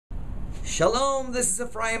Shalom, this is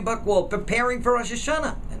Ephraim Buchwald, preparing for Rosh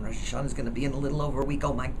Hashana. And Rosh Hashana is going to be in a little over a week.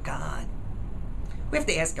 Oh my God. We have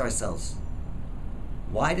to ask ourselves,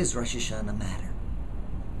 why does Rosh Hashana matter?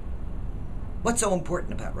 What's so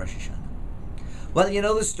important about Rosh Hashana? Well, you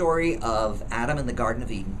know the story of Adam in the Garden of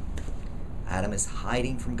Eden. Adam is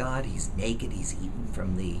hiding from God. He's naked. He's eaten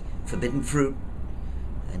from the forbidden fruit.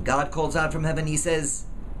 And God calls out from heaven. He says,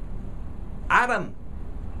 Adam,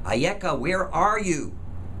 Ayeka, where are you?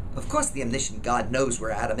 Of course, the omniscient God knows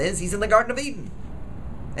where Adam is. He's in the Garden of Eden.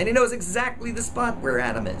 And he knows exactly the spot where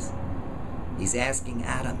Adam is. He's asking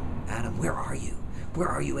Adam, Adam, where are you? Where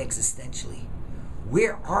are you existentially?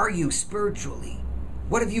 Where are you spiritually?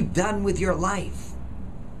 What have you done with your life?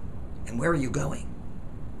 And where are you going?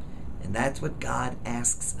 And that's what God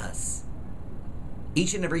asks us.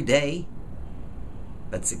 Each and every day,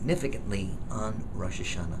 but significantly on Rosh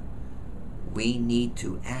Hashana. We need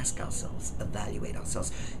to ask ourselves, evaluate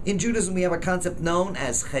ourselves. In Judaism, we have a concept known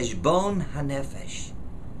as Cheshbon Hanefesh,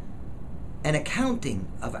 an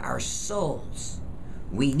accounting of our souls.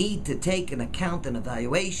 We need to take an account and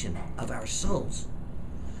evaluation of our souls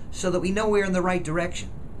so that we know we're in the right direction.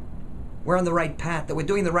 We're on the right path, that we're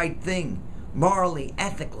doing the right thing, morally,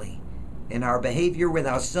 ethically, in our behavior with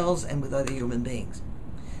ourselves and with other human beings.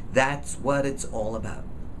 That's what it's all about.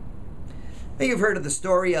 Now, you've heard of the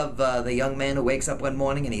story of the young man who wakes up one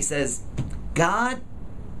morning and he says, God,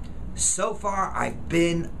 so far I've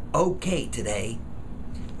been okay today.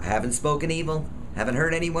 I haven't spoken evil, haven't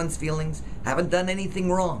hurt anyone's feelings, haven't done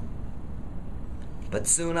anything wrong. But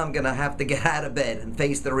soon I'm going to have to get out of bed and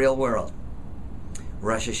face the real world.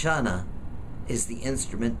 Rosh Hashana is the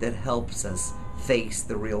instrument that helps us face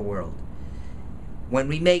the real world. When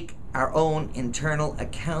we make our own internal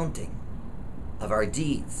accounting of our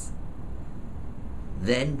deeds,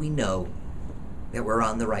 then we know that we're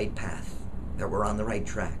on the right path, that we're on the right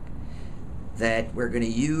track, that we're going to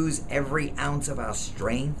use every ounce of our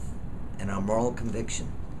strength and our moral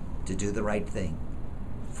conviction to do the right thing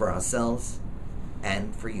for ourselves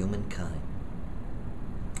and for humankind.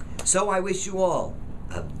 So I wish you all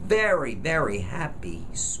a very, very happy,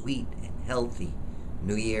 sweet, and healthy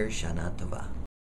New Year, Shana Tova.